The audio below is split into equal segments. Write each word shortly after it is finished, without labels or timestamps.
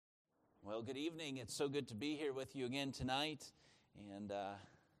Well, good evening. It's so good to be here with you again tonight. And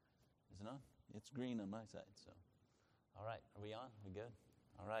is it on? It's green on my side. So, all right. Are we on? We good?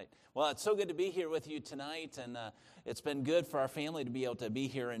 All right. Well, it's so good to be here with you tonight, and it's been good for our family to be able to be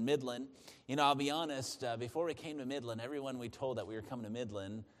here in Midland. You know, I'll be honest. Before we came to Midland, everyone we told that we were coming to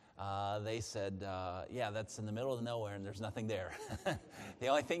Midland, they said, "Yeah, that's in the middle of nowhere, and there's nothing there. The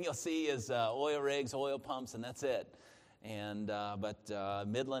only thing you'll see is oil rigs, oil pumps, and that's it." And but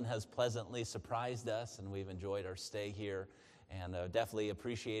Midland has pleasantly surprised us, and we've enjoyed our stay here. And definitely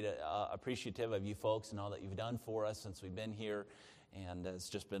appreciative of you folks and all that you've done for us since we've been here. And it's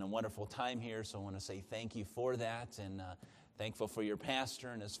just been a wonderful time here, so I want to say thank you for that, and thankful for your pastor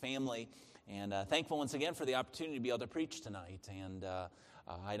and his family, and thankful once again for the opportunity to be able to preach tonight. And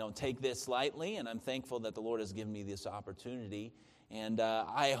I don't take this lightly, and I'm thankful that the Lord has given me this opportunity. And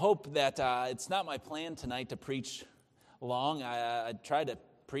I hope that it's not my plan tonight to preach long. I tried to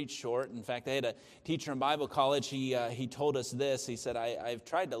preach short. In fact, I had a teacher in Bible college. He told us this. He said, I've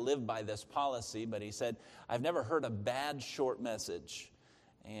tried to live by this policy, but he said, I've never heard a bad short message.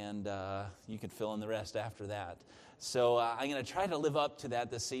 And you can fill in the rest after that. So I'm going to try to live up to that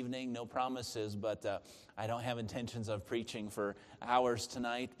this evening. No promises, but I don't have intentions of preaching for hours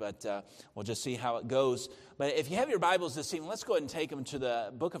tonight, but we'll just see how it goes. But if you have your Bibles this evening, let's go ahead and take them to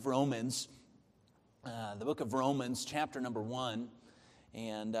the book of Romans. The book of Romans, chapter number 1.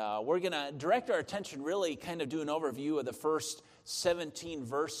 And we're going to direct our attention, really kind of do an overview of the first 17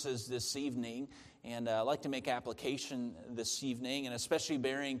 verses this evening. And I'd like to make application this evening, and especially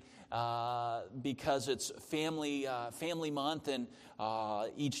bearing because it's family month, and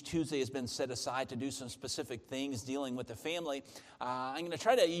each Tuesday has been set aside to do some specific things dealing with the family. I'm going to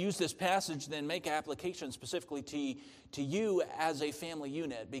try to use this passage, then make application specifically to you as a family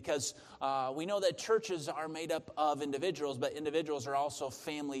unit, because we know that churches are made up of individuals, but individuals are also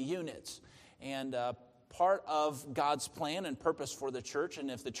family units. And part of God's plan and purpose for the church,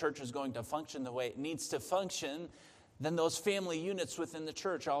 and if the church is going to function the way it needs to function, then those family units within the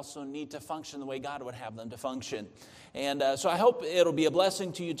church also need to function the way God would have them to function. And so I hope it'll be a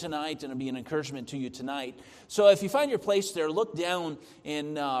blessing to you tonight, and it'll be an encouragement to you tonight. So if you find your place there, look down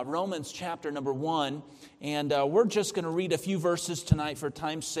in Romans chapter number 1, and we're just going to read a few verses tonight for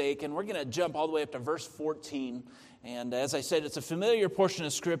time's sake, and we're going to jump all the way up to verse 14. And as I said, it's a familiar portion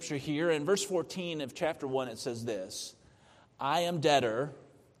of Scripture here. In verse 14 of chapter 1, it says this: I am debtor.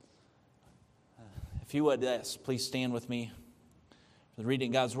 If you would, yes, please stand with me for the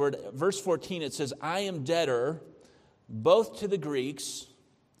reading of God's Word. Verse 14, it says, I am debtor both to the Greeks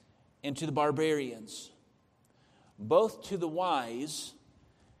and to the barbarians, both to the wise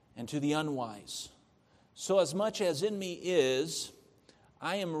and to the unwise. So as much as in me is,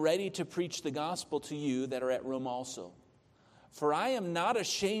 I am ready to preach the gospel to you that are at Rome also. For I am not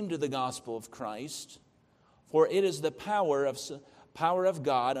ashamed of the gospel of Christ, for it is the power of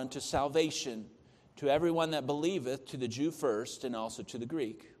God unto salvation to everyone that believeth, to the Jew first, and also to the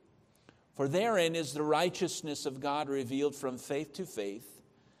Greek. For therein is the righteousness of God revealed from faith to faith,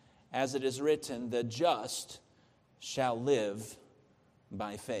 as it is written, the just shall live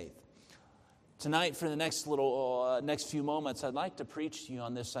by faith. Tonight, for the next few moments, I'd like to preach to you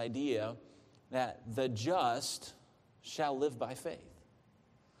on this idea that the just shall live by faith.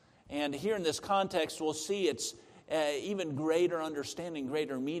 And here in this context, we'll see it's even greater understanding,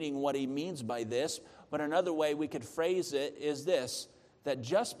 greater meaning what he means by this. But another way we could phrase it is this: that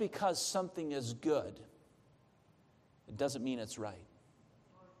just because something is good, it doesn't mean it's right.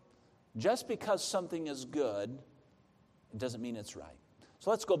 Just because something is good, it doesn't mean it's right. So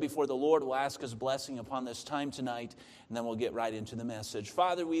let's go before the Lord. We'll ask His blessing upon this time tonight, and then we'll get right into the message.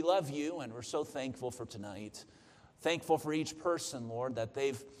 Father, we love you, and we're so thankful for tonight. Thankful for each person, Lord, that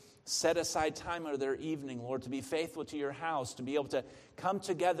they've set aside time out of their evening, Lord, to be faithful to your house, to be able to come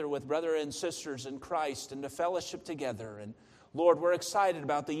together with brothers and sisters in Christ and to fellowship together. And Lord, we're excited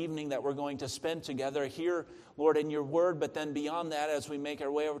about the evening that we're going to spend together here, Lord, in your word, but then beyond that, as we make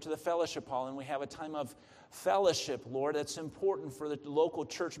our way over to the fellowship hall and we have a time of fellowship, Lord, it's important for the local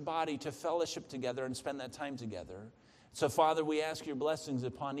church body to fellowship together and spend that time together. So, Father, we ask your blessings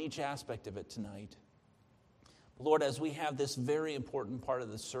upon each aspect of it tonight. Lord, as we have this very important part of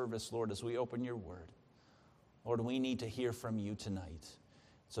the service, Lord, as we open your word, Lord, we need to hear from you tonight.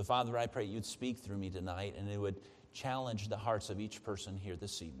 So, Father, I pray you'd speak through me tonight, and it would challenge the hearts of each person here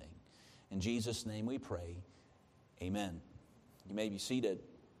this evening. In Jesus' name we pray, amen. You may be seated.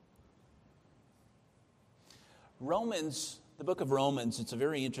 Romans, the book of Romans, it's a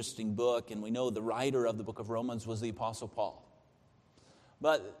very interesting book, and we know the writer of the book of Romans was the Apostle Paul.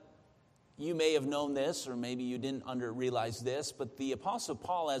 But you may have known this, or maybe you didn't realize this, but the Apostle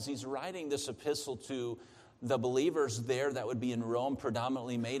Paul, as he's writing this epistle to the believers there that would be in Rome,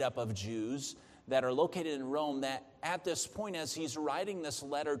 predominantly made up of Jews that are located in Rome, that at this point, as he's writing this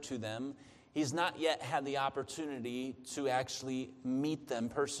letter to them, he's not yet had the opportunity to actually meet them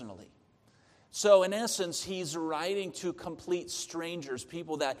personally. So in essence, he's writing to complete strangers,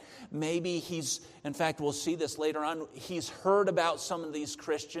 people that maybe in fact, we'll see this later on, he's heard about some of these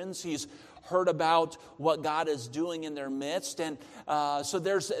Christians, he's heard about what God is doing in their midst. And so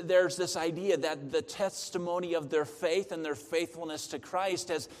there's this idea that the testimony of their faith and their faithfulness to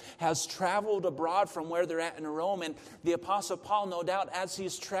Christ has traveled abroad from where they're at in Rome. And the Apostle Paul, no doubt, as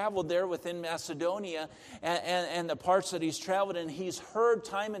he's traveled there within Macedonia and the parts that he's traveled in, he's heard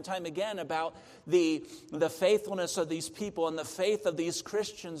time and time again about the faithfulness of these people and the faith of these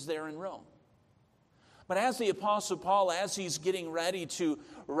Christians there in Rome. But as the Apostle Paul, as he's getting ready to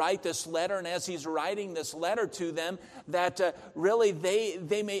write this letter, and as he's writing this letter to them, that really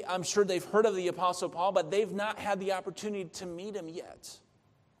they may, I'm sure they've heard of the Apostle Paul, but they've not had the opportunity to meet him yet.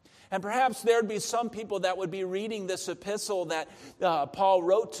 And perhaps there'd be some people that would be reading this epistle that Paul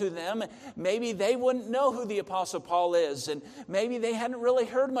wrote to them. Maybe they wouldn't know who the Apostle Paul is, and maybe they hadn't really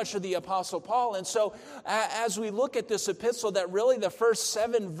heard much of the Apostle Paul. And so as we look at this epistle, that really the first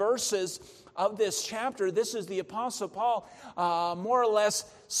 7 verses of this chapter, this is the Apostle Paul more or less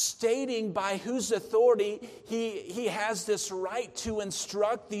stating by whose authority he has this right to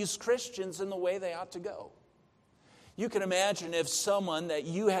instruct these Christians in the way they ought to go. You can imagine if someone that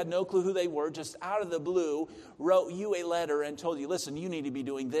you had no clue who they were, just out of the blue, wrote you a letter and told you, listen, you need to be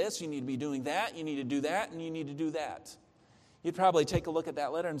doing this, you need to be doing that, you need to do that, and you need to do that. You'd probably take a look at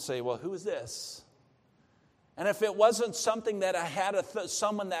that letter and say, well, who is this? And if it wasn't something that I had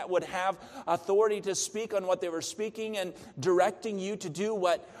someone that would have authority to speak on what they were speaking and directing you to do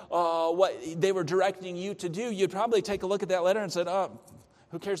what they were directing you to do, you'd probably take a look at that letter and say, oh,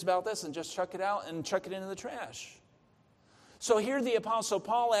 who cares about this? And just chuck it out and chuck it into the trash. So here the Apostle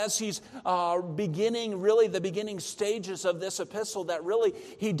Paul, as he's beginning really the beginning stages of this epistle, that really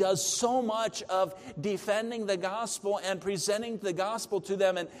he does so much of defending the gospel and presenting the gospel to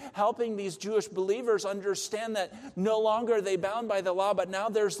them and helping these Jewish believers understand that no longer are they bound by the law, but now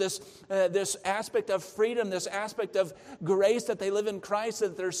there's this aspect of freedom, this aspect of grace, that they live in Christ,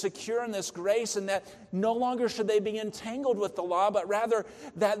 that they're secure in this grace, and that no longer should they be entangled with the law, but rather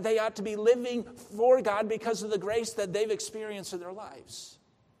that they ought to be living for God because of the grace that they've experienced in their lives.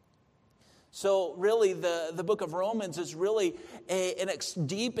 So really the book of Romans is really a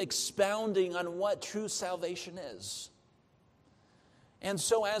deep expounding on what true salvation is. And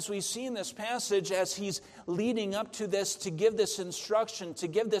so as we see in this passage, as he's leading up to this, to give this instruction, to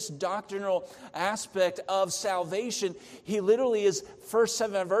give this doctrinal aspect of salvation, he literally is first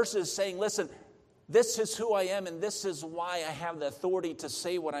 7 verses saying, listen, this is who I am, and this is why I have the authority to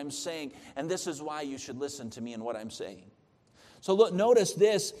say what I'm saying, and this is why you should listen to me and what I'm saying. So look, notice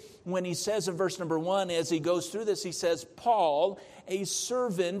this when he says in verse number 1, as he goes through this, he says, Paul, a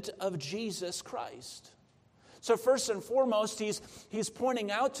servant of Jesus Christ. So first and foremost, he's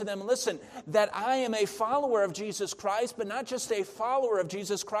pointing out to them, listen, that I am a follower of Jesus Christ, but not just a follower of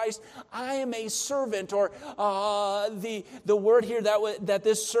Jesus Christ. I am a servant, or the word here that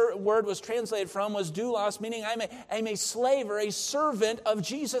this word was translated from was doulos, meaning I'm a slave or a servant of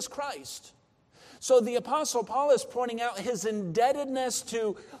Jesus Christ. So the Apostle Paul is pointing out his indebtedness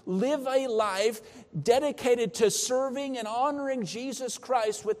to live a life dedicated to serving and honoring Jesus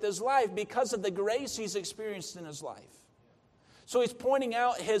Christ with his life because of the grace he's experienced in his life. So he's pointing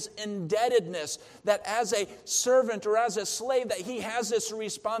out his indebtedness, that as a servant or as a slave, that he has this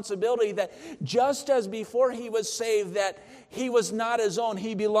responsibility, that just as before he was saved, that he was not his own,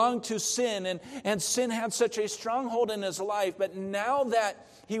 he belonged to sin, and sin had such a stronghold in his life. But now that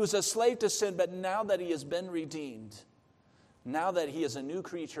he was a slave to sin, but now that he has been redeemed, now that he is a new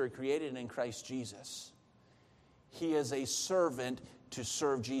creature created in Christ Jesus, he is a servant to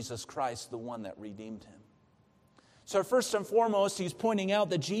serve Jesus Christ, the one that redeemed him. So first and foremost, he's pointing out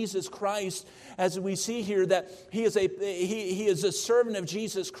that Jesus Christ, as we see here, that he is a servant of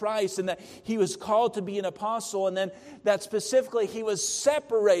Jesus Christ, and that he was called to be an apostle, and then that specifically he was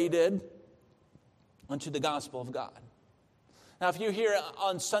separated unto the gospel of God. Now, if you're here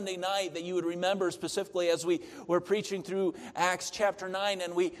on Sunday night, that you would remember specifically as we were preaching through Acts chapter 9,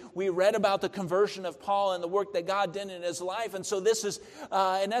 and we read about the conversion of Paul and the work that God did in his life. And so this is,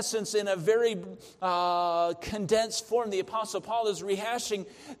 in essence, in a very condensed form, the Apostle Paul is rehashing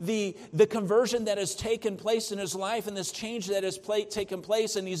the conversion that has taken place in his life and this change that has taken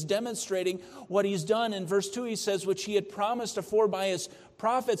place, and he's demonstrating what he's done. In verse 2, he says, which he had promised afore by his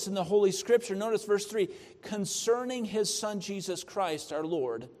prophets in the Holy Scripture. Notice verse 3, concerning his Son Jesus Christ our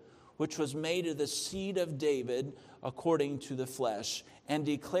Lord, which was made of the seed of David according to the flesh, and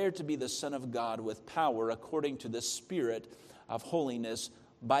declared to be the Son of God with power according to the Spirit of holiness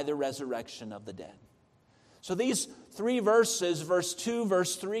by the resurrection of the dead. So these three verses, verse 2,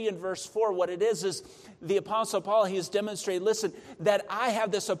 verse 3, and verse 4, what it is the Apostle Paul, he has demonstrated, listen, that I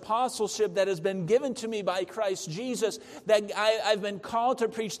have this apostleship that has been given to me by Christ Jesus, that I've been called to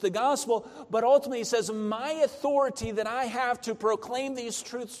preach the gospel, but ultimately he says, my authority that I have to proclaim these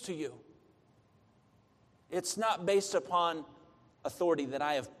truths to you, it's not based upon authority that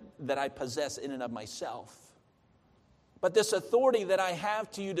I possess in and of myself. But this authority that I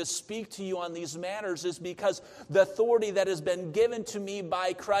have to you to speak to you on these matters is because the authority that has been given to me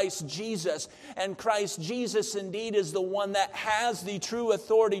by Christ Jesus. And Christ Jesus indeed is the one that has the true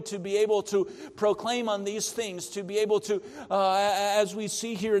authority to be able to proclaim on these things, to be able to, as we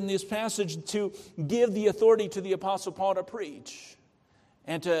see here in this passage, to give the authority to the Apostle Paul to preach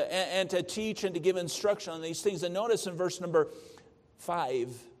and to teach and to give instruction on these things. And notice in verse number 5,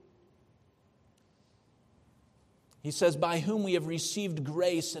 he says, by whom we have received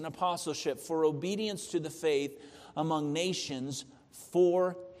grace and apostleship for obedience to the faith among nations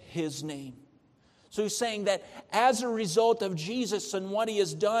for his name. So he's saying that as a result of Jesus and what he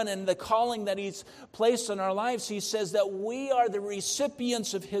has done and the calling that he's placed on our lives, he says that we are the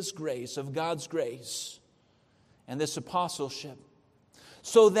recipients of his grace, of God's grace, and this apostleship,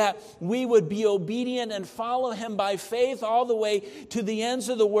 so that we would be obedient and follow him by faith all the way to the ends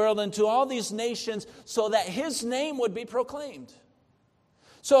of the world and to all these nations, so that his name would be proclaimed.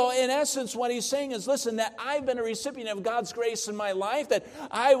 So in essence, what he's saying is, listen, that I've been a recipient of God's grace in my life, that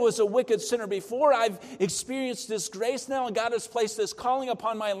I was a wicked sinner before. I've experienced this grace now, and God has placed this calling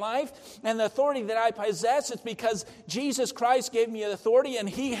upon my life. And the authority that I possess is because Jesus Christ gave me the authority, and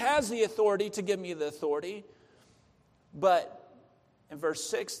he has the authority to give me the authority. But in verse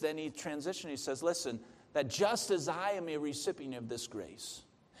 6, then he transitions. He says, listen, that just as I am a recipient of this grace,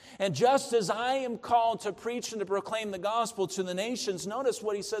 and just as I am called to preach and to proclaim the gospel to the nations, notice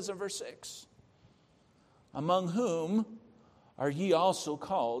what he says in verse 6. Among whom are ye also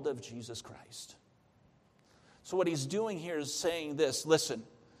called of Jesus Christ. So what he's doing here is saying this, listen,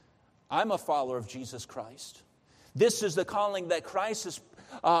 I'm a follower of Jesus Christ. This is the calling that Christ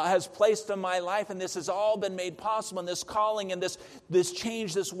has placed in my life, and this has all been made possible. And this calling and this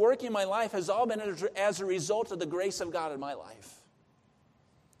change, this work in my life has all been as a result of the grace of God in my life.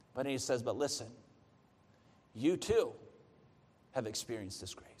 But he says, but listen, you too have experienced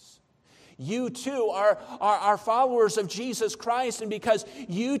this grace. You too are followers of Jesus Christ, and because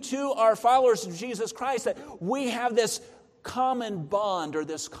you too are followers of Jesus Christ, that we have this common bond or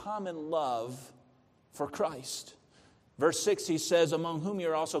this common love for Christ. Verse 6, he says, among whom you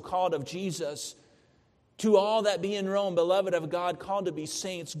are also called of Jesus, to all that be in Rome, beloved of God, called to be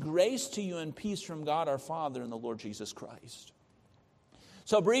saints, grace to you and peace from God our Father and the Lord Jesus Christ.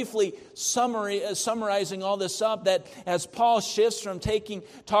 So briefly summarizing all this up, that as Paul shifts from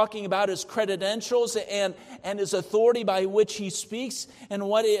talking about his credentials and his authority by which he speaks,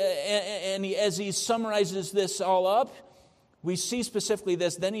 as he summarizes this all up, we see specifically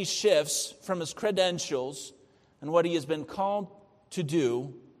this. Then he shifts from his credentials and what he has been called to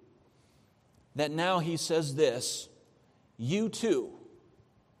do, that now he says this, you too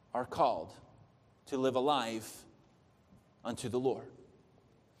are called to live a life unto the Lord.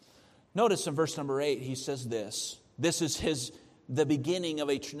 Notice in verse number 8, he says this. This is the beginning of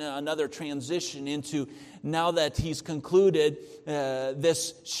another transition into, now that he's concluded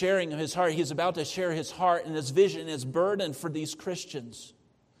this sharing of his heart, he's about to share his heart and his vision, his burden for these Christians.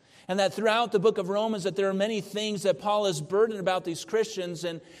 And that throughout the book of Romans, that there are many things that Paul is burdened about these Christians,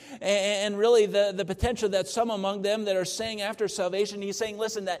 and really the potential that some among them that are saying after salvation, he's saying,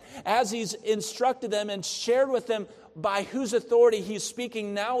 listen, that as he's instructed them and shared with them by whose authority he's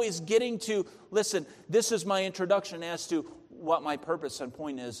speaking, now he's getting to, listen, this is my introduction as to what my purpose and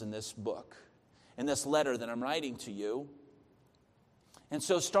point is in this book, in this letter that I'm writing to you. And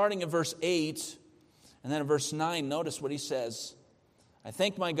so starting in verse 8 and then in verse 9, notice what he says. I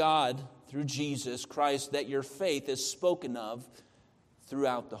thank my God through Jesus Christ that your faith is spoken of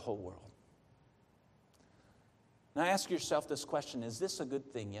throughout the whole world. Now ask yourself this question, is this a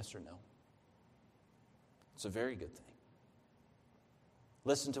good thing, yes or no? It's a very good thing.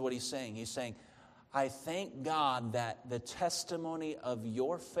 Listen to what he's saying. He's saying, I thank God that the testimony of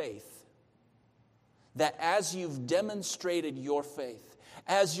your faith, that as you've demonstrated your faith,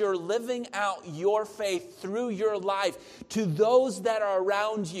 as you're living out your faith through your life to those that are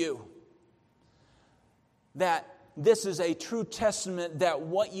around you, that this is a true testament that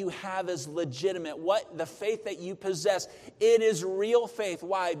what you have is legitimate. What the faith that you possess, it is real faith.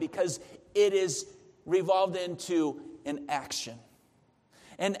 Why? Because it is revolved into an action.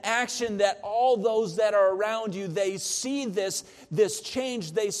 An action that all those that are around you, they see this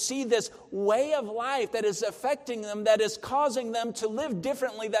change. They see this way of life that is affecting them, that is causing them to live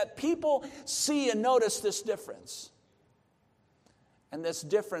differently, that people see and notice this difference. And this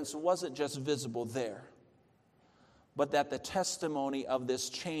difference wasn't just visible there, but that the testimony of this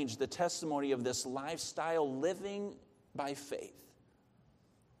change, the testimony of this lifestyle living by faith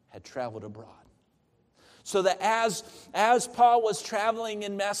had traveled abroad. So that as Paul was traveling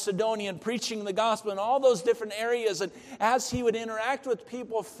in Macedonia and preaching the gospel in all those different areas, and as he would interact with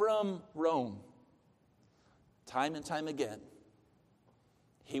people from Rome, time and time again,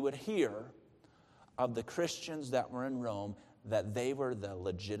 he would hear of the Christians that were in Rome that they were the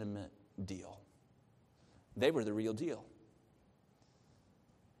legitimate deal. They were the real deal.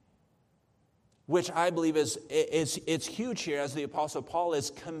 Which I believe it's huge here as the Apostle Paul is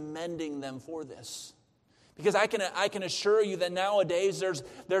commending them for this. Because I can assure you that nowadays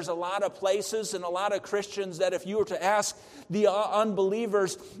there's a lot of places and a lot of Christians that if you were to ask the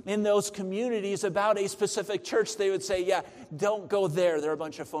unbelievers in those communities about a specific church, they would say, yeah, don't go there. They're a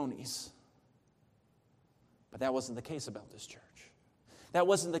bunch of phonies. But that wasn't the case about this church. That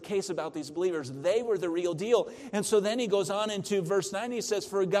wasn't the case about these believers. They were the real deal. And so then he goes on into verse 9. He says,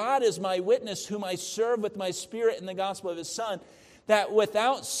 "For God is my witness, whom I serve with my spirit in the gospel of his Son, that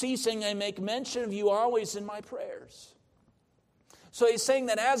without ceasing I make mention of you always in my prayers." So he's saying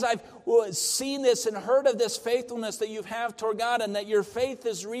that as I've seen this and heard of this faithfulness that you have toward God, and that your faith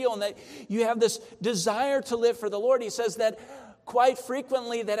is real, and that you have this desire to live for the Lord, he says that quite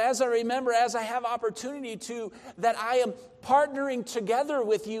frequently, that as I remember, as I have opportunity to, that I am partnering together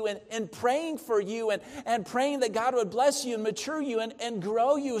with you and praying for you and praying that God would bless you and mature you and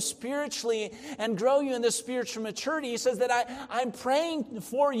grow you spiritually and grow you in this spiritual maturity. He says that I'm praying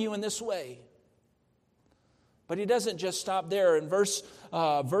for you in this way. But he doesn't just stop there. In verse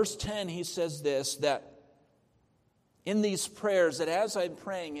 10, he says this, that in these prayers, that as I'm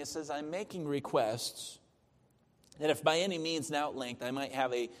praying, he says, I'm making requests that if by any means now at length I might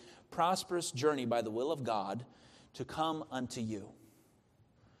have a prosperous journey by the will of God to come unto you.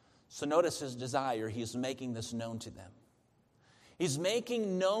 So notice his desire. He's making this known to them. He's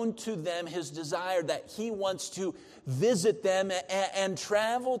making known to them his desire that he wants to visit them and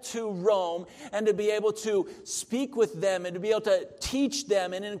travel to Rome and to be able to speak with them and to be able to teach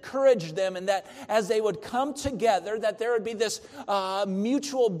them and encourage them, and that as they would come together, that there would be this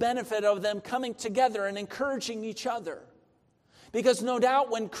mutual benefit of them coming together and encouraging each other. Because no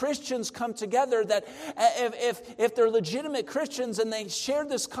doubt when Christians come together, that if they're legitimate Christians and they share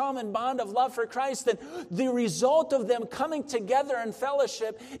this common bond of love for Christ, then the result of them coming together in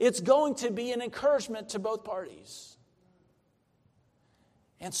fellowship, it's going to be an encouragement to both parties.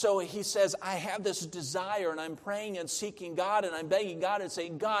 And so he says, I have this desire, and I'm praying and seeking God, and I'm begging God and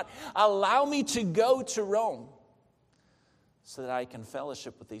saying, God, allow me to go to Rome so that I can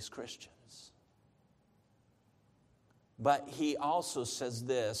fellowship with these Christians. But he also says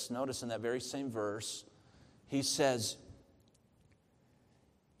this, notice in that very same verse, he says,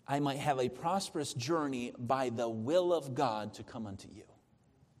 I might have a prosperous journey by the will of God to come unto you.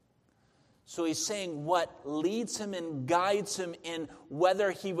 So he's saying what leads him and guides him in whether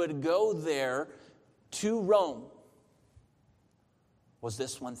he would go there to Rome was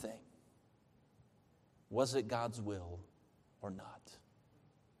this one thing. Was it God's will or not?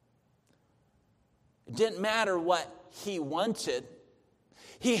 It didn't matter what he wanted.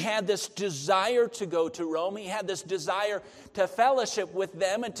 He had this desire to go to Rome. He had this desire to fellowship with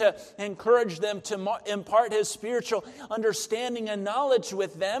them and to encourage them to impart his spiritual understanding and knowledge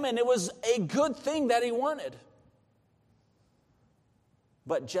with them. And it was a good thing that he wanted.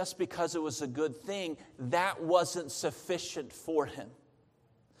 But just because it was a good thing, that wasn't sufficient for him.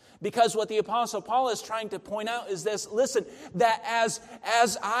 Because what the Apostle Paul is trying to point out is this: listen, that as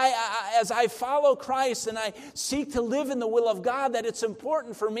I follow Christ and I seek to live in the will of God, that it's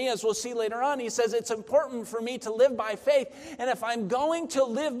important for me, as we'll see later on, he says it's important for me to live by faith. And if I'm going to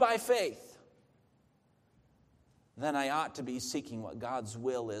live by faith, then I ought to be seeking what God's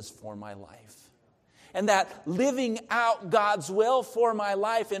will is for my life. And that living out God's will for my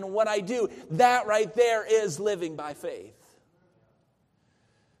life in what I do, that right there is living by faith.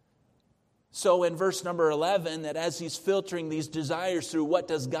 So in verse number 11, that as he's filtering these desires through what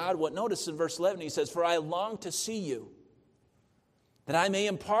does God want, notice in verse 11 he says, for I long to see you, that I may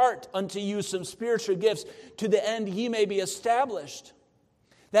impart unto you some spiritual gifts, to the end ye may be established.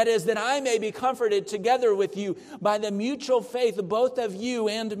 That is, that I may be comforted together with you by the mutual faith of both of you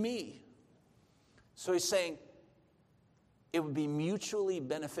and me. So he's saying it would be mutually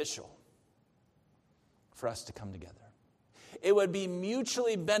beneficial for us to come together. It would be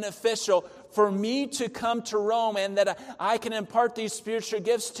mutually beneficial for me to come to Rome and that I can impart these spiritual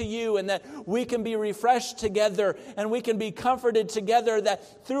gifts to you and that we can be refreshed together and we can be comforted together,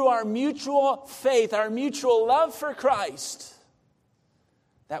 that through our mutual faith, our mutual love for Christ,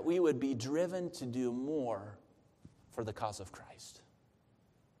 that we would be driven to do more for the cause of Christ.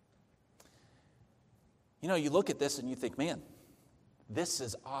 You know, you look at this and you think, man, this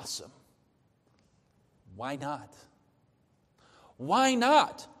is awesome. Why not? Why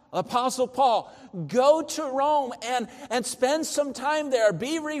not? Apostle Paul, go to Rome and spend some time there.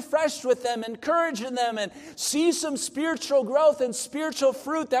 Be refreshed with them, encouraging them, and see some spiritual growth and spiritual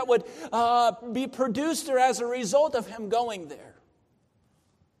fruit that would be produced there as a result of him going there.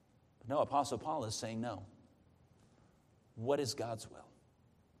 No, Apostle Paul is saying no. What is God's will?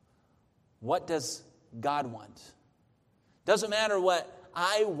 What does God want? Doesn't matter what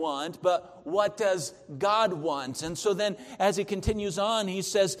I want, but what does God want? And so then as he continues on, he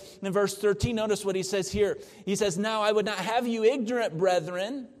says in verse 13, notice what he says here. He says, now I would not have you ignorant,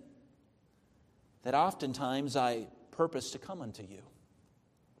 brethren, that oftentimes I purpose to come unto you,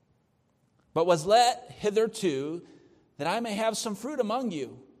 but was let hitherto that I may have some fruit among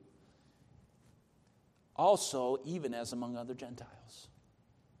you, also even as among other Gentiles.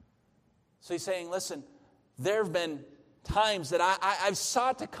 So he's saying, listen, there have been times that I've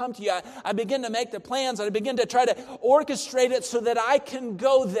sought to come to you. I begin to make the plans. I begin to try to orchestrate it so that I can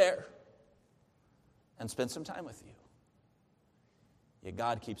go there and spend some time with you. Yet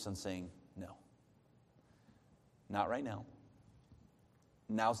God keeps on saying, no. Not right now.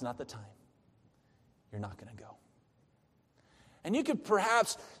 Now's not the time. You're not going to go. And you could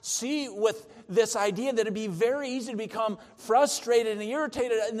perhaps see with this idea that it'd be very easy to become frustrated and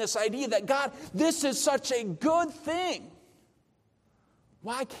irritated in this idea that, God, this is such a good thing.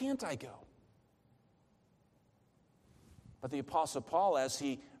 Why can't I go? But the Apostle Paul, as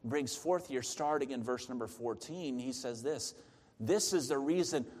he brings forth here, starting in verse number 14, he says this. This is the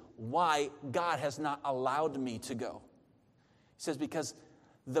reason why God has not allowed me to go. He says, because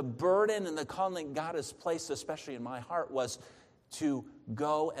the burden and the calling God has placed, especially in my heart, was to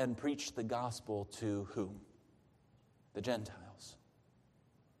go and preach the gospel to whom? The Gentiles.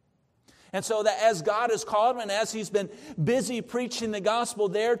 And so that as God has called him and as he's been busy preaching the gospel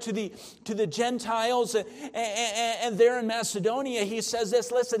there to the Gentiles and there in Macedonia, he says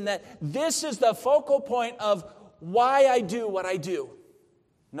this, listen, that this is the focal point of why I do what I do.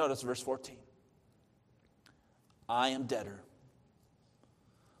 Notice verse 14. I am debtor,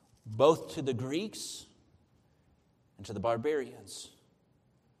 both to the Greeks and to the barbarians,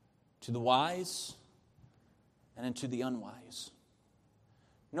 to the wise and to the unwise.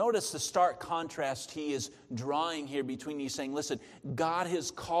 Notice the stark contrast he is drawing here between these, saying, listen, God has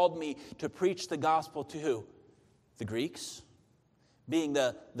called me to preach the gospel to who? The Greeks, being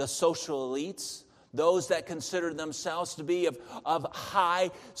the social elites, those that considered themselves to be of high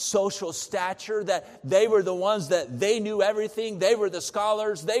social stature, that they were the ones that they knew everything, they were the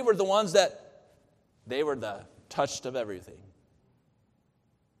scholars, they were the ones that they were the touched of everything.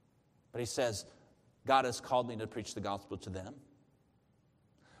 But he says, God has called me to preach the gospel to them.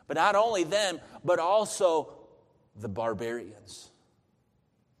 But not only them, but also the barbarians.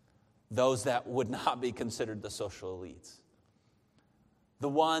 Those that would not be considered the social elites. The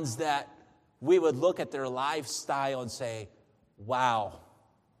ones that we would look at their lifestyle and say, wow,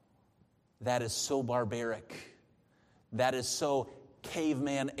 that is so barbaric. That is so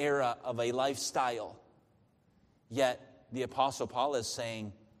caveman era of a lifestyle. Yet the Apostle Paul is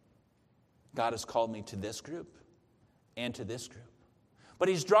saying, God has called me to this group and to this group. But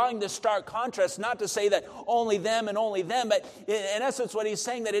he's drawing this stark contrast, not to say that only them and only them, but in essence what he's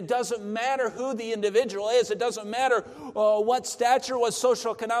saying, that it doesn't matter who the individual is, it doesn't matter what stature, what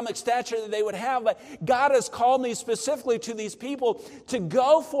socioeconomic stature that they would have, but God has called me specifically to these people to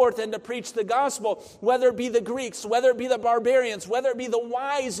go forth and to preach the gospel, whether it be the Greeks, whether it be the barbarians, whether it be the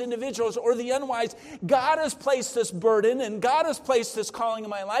wise individuals or the unwise. God has placed this burden and God has placed this calling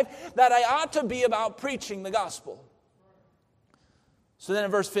in my life that I ought to be about preaching the gospel. So then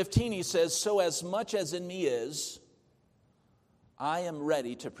in verse 15 he says, so as much as in me is, I am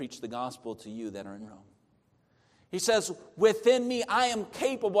ready to preach the gospel to you that are in Rome. He says, within me I am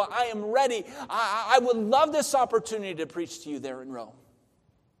capable, I am ready. I would love this opportunity to preach to you there in Rome.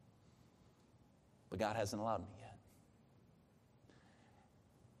 But God hasn't allowed me yet.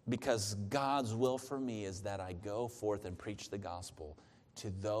 Because God's will for me is that I go forth and preach the gospel to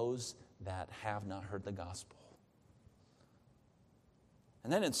those that have not heard the gospel.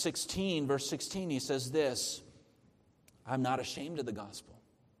 And then in verse 16, he says this, I'm not ashamed of the gospel.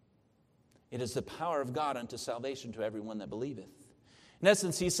 It is the power of God unto salvation to everyone that believeth. In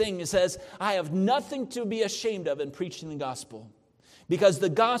essence, he says, I have nothing to be ashamed of in preaching the gospel. Because the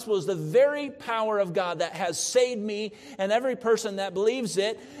gospel is the very power of God that has saved me and every person that believes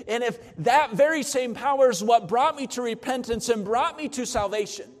it. And if that very same power is what brought me to repentance and brought me to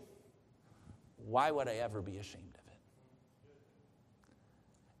salvation, why would I ever be ashamed of it?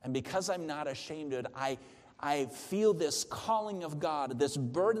 And because I'm not ashamed of it, I feel this calling of God, this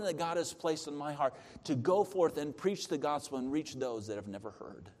burden that God has placed on my heart to go forth and preach the gospel and reach those that have never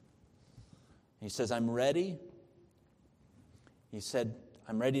heard. He says, I'm ready. He said,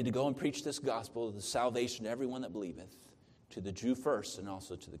 I'm ready to go and preach this gospel, the salvation to everyone that believeth, to the Jew first and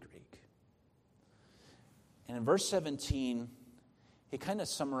also to the Greek. And in verse 17, he kind of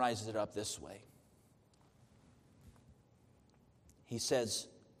summarizes it up this way. He says,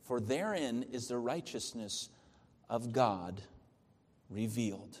 for therein is the righteousness of God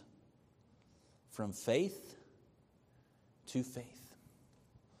revealed from faith to faith.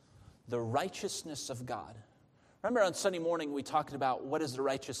 The righteousness of God. Remember on Sunday morning we talked about what is the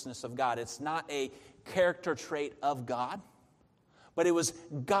righteousness of God. It's not a character trait of God, but it was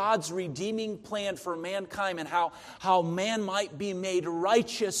God's redeeming plan for mankind and how man might be made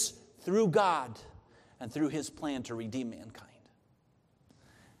righteous through God and through His plan to redeem mankind.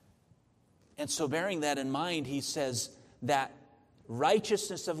 And so bearing that in mind, he says that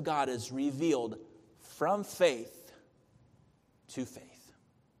righteousness of God is revealed from faith to faith.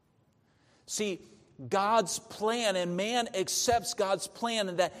 See, God's plan, and man accepts God's plan,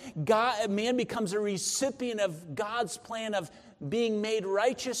 and that man becomes a recipient of God's plan of being made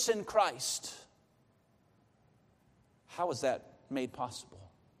righteous in Christ. How is that made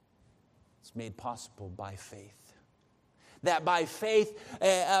possible? It's made possible by faith. That by faith,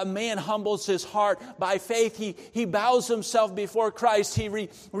 a man humbles his heart. By faith, he bows himself before Christ. He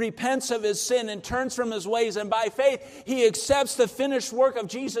repents of his sin and turns from his ways. And by faith, he accepts the finished work of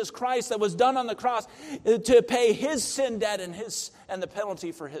Jesus Christ that was done on the cross to pay his sin debt and the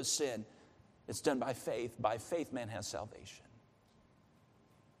penalty for his sin. It's done by faith. By faith, man has salvation.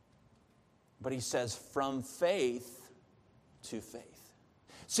 But he says, from faith to faith.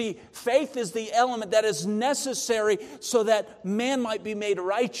 See, faith is the element that is necessary so that man might be made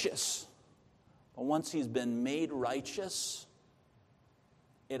righteous. But once he's been made righteous,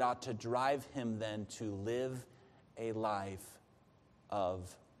 it ought to drive him then to live a life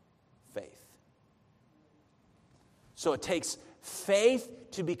of faith. So it takes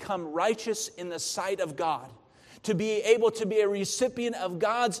faith to become righteous in the sight of God, to be able to be a recipient of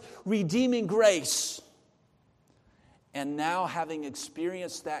God's redeeming grace. And now, having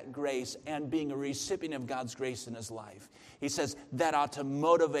experienced that grace and being a recipient of God's grace in his life, he says that ought to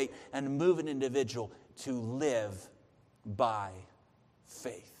motivate and move an individual to live by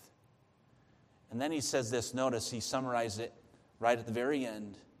faith. And then he says this, notice he summarized it right at the very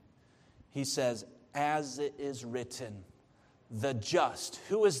end. He says, as it is written, the just.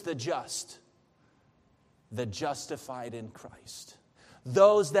 Who is the just? The justified in Christ.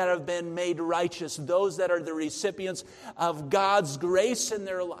 Those that have been made righteous, those that are the recipients of God's grace in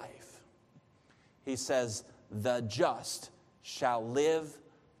their life. He says, the just shall live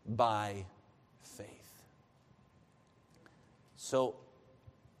by faith. So,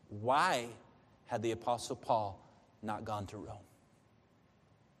 why had the Apostle Paul not gone to Rome?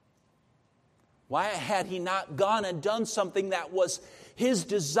 Why had he not gone and done something that was his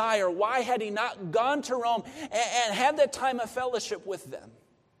desire? Why had he not gone to Rome and had that time of fellowship with them?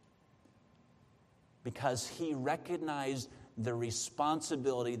 Because he recognized the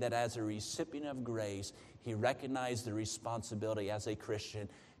responsibility that as a recipient of grace, he recognized the responsibility as a Christian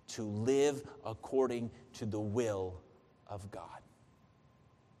to live according to the will of God.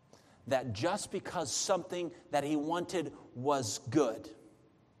 That just because something that he wanted was good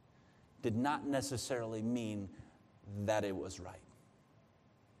did not necessarily mean that it was right.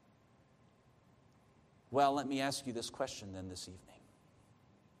 Well, let me ask you this question then this evening.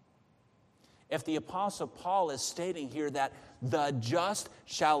 If the Apostle Paul is stating here that the just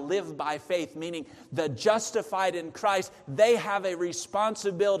shall live by faith, meaning the justified in Christ, they have a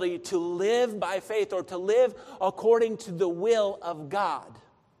responsibility to live by faith or to live according to the will of God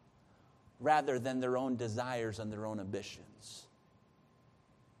rather than their own desires and their own ambitions.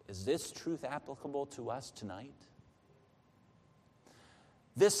 Is this truth applicable to us tonight?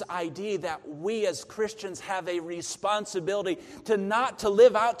 This idea that we as Christians have a responsibility to not to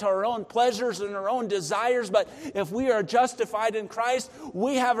live out to our own pleasures and our own desires, but if we are justified in Christ,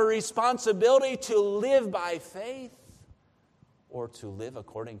 we have a responsibility to live by faith or to live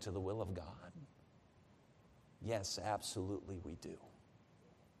according to the will of God. Yes, absolutely we do.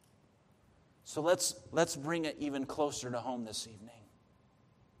 So let's bring it even closer to home this evening.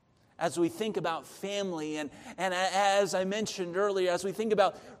 As we think about family, and as I mentioned earlier, as we think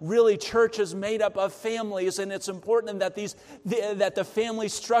about really churches made up of families, and it's important that that the family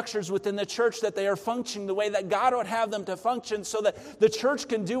structures within the church, that they are functioning the way that God would have them to function, so that the church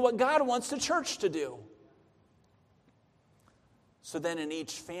can do what God wants the church to do. So then in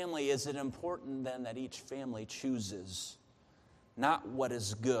each family, is it important then that each family chooses not what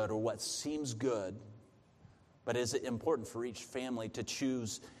is good or what seems good, but is it important for each family to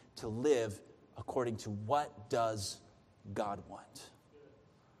choose to live according to what does God want?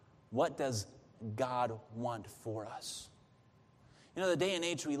 What does God want for us? You know, the day and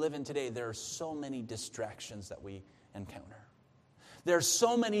age we live in today, there are so many distractions that we encounter. There are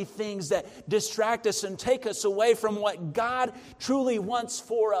so many things that distract us and take us away from what God truly wants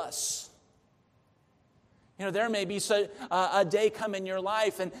for us. You know, there may be a day come in your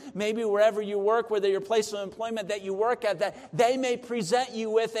life, and maybe wherever you work, whether your place of employment that you work at, that they may present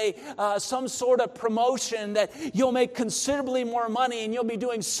you with some sort of promotion that you'll make considerably more money and you'll be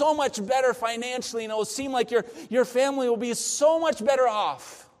doing so much better financially, and it will seem like your family will be so much better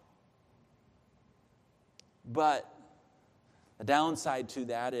off. But the downside to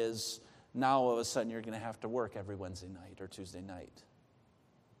that is now all of a sudden you're going to have to work every Wednesday night or Tuesday night.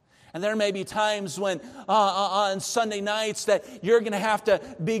 And there may be times when on Sunday nights that you're going to have to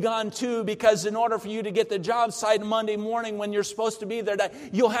be gone too, because in order for you to get the job site Monday morning when you're supposed to be there, that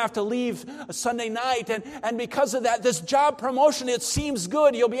you'll have to leave Sunday night. And because of that, this job promotion, it seems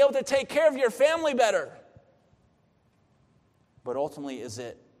good. You'll be able to take care of your family better. But ultimately, is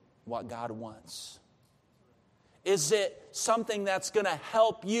it what God wants? Is it something that's going to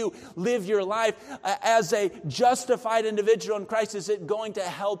help you live your life as a justified individual in Christ? Is it going to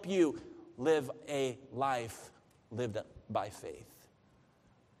help you live a life lived by faith?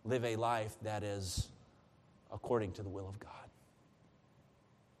 Live a life that is according to the will of God.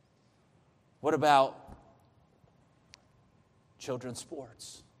 What about children's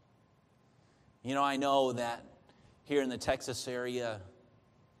sports? You know, I know that here in the Texas area,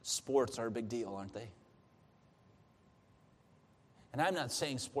 sports are a big deal, aren't they? And I'm not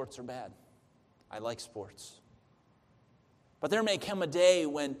saying sports are bad. I like sports. But there may come a day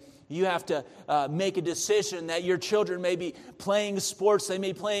when you have to make a decision that your children may be playing sports. They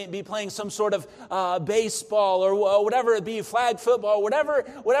may be playing some sort of baseball or whatever it be, flag football, whatever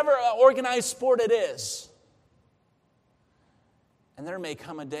organized sport it is. And there may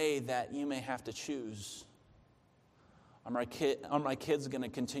come a day that you may have to choose. Are my kids going to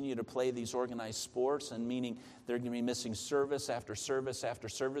continue to play these organized sports, and meaning they're going to be missing service after service after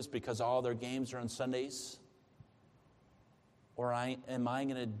service because all their games are on Sundays? Or am I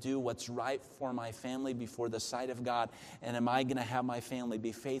going to do what's right for my family before the sight of God? And am I going to have my family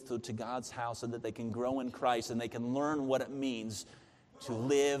be faithful to God's house so that they can grow in Christ and they can learn what it means to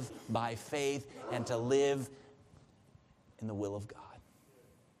live by faith and to live in the will of God?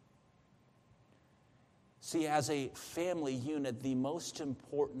 See, as a family unit, the most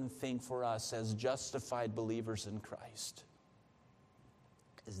important thing for us as justified believers in Christ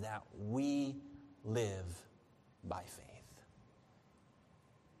is that we live by faith.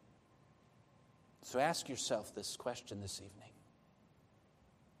 So ask yourself this question this evening.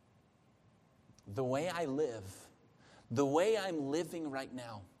 The way I live, the way I'm living right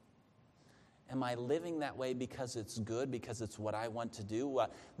now, am I living that way because it's good, because it's what I want to do?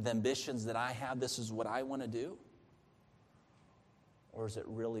 The ambitions that I have, this is what I want to do? Or is it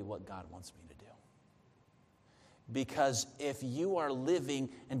really what God wants me to do? Because if you are living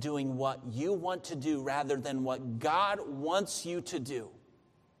and doing what you want to do rather than what God wants you to do,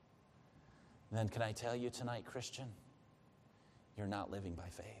 then can I tell you tonight, Christian, you're not living by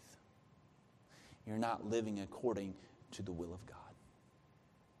faith. You're not living according to the will of God.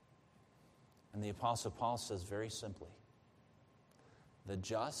 And the Apostle Paul says very simply, the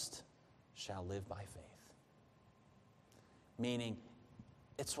just shall live by faith. Meaning,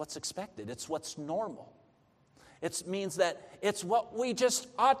 it's what's expected. It's what's normal. It means that it's what we just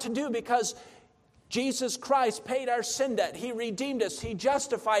ought to do because Jesus Christ paid our sin debt. He redeemed us. He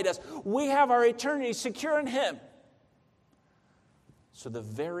justified us. We have our eternity secure in Him. So the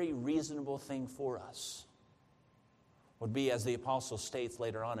very reasonable thing for us would be, as the apostle states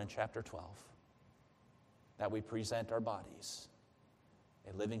later on in chapter 12, that we present our bodies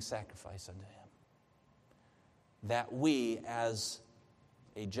a living sacrifice unto him. That we, as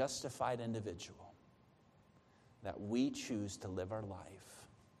a justified individual, that we choose to live our life,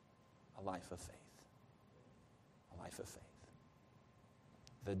 a life of faith. A life of faith.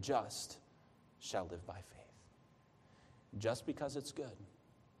 The just shall live by faith. Just because it's good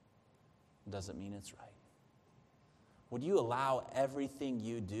doesn't mean it's right. Would you allow everything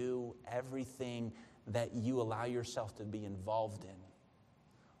you do, everything that you allow yourself to be involved in,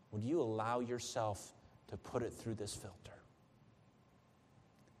 would you allow yourself to put it through this filter?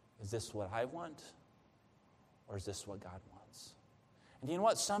 Is this what I want, or is this what God wants? And you know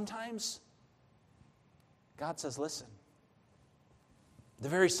what? Sometimes God says, listen, the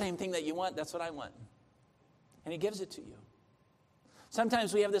very same thing that you want, that's what I want. And he gives it to you.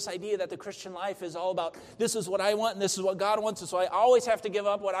 Sometimes we have this idea that the Christian life is all about, this is what I want and this is what God wants, and so I always have to give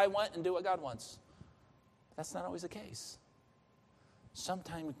up what I want and do what God wants. That's not always the case.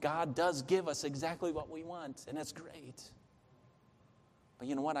 Sometimes God does give us exactly what we want, and that's great. But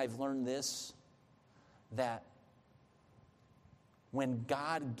you know what? I've learned this, that when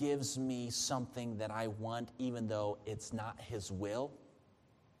God gives me something that I want, even though it's not his will,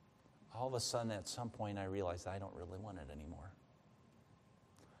 all of a sudden at some point I realize I don't really want it anymore.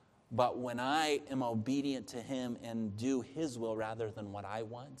 But when I am obedient to him and do his will rather than what I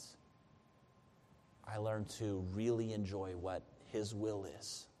want, I learn to really enjoy what his will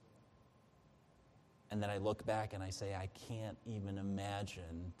is. And then I look back and I say, I can't even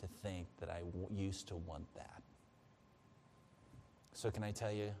imagine to think that I used to want that. So can I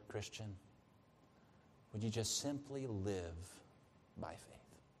tell you, Christian, would you just simply live by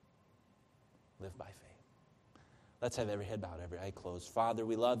faith? Live by faith. Let's have every head bowed, every eye closed. Father,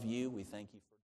 we love you. We thank you.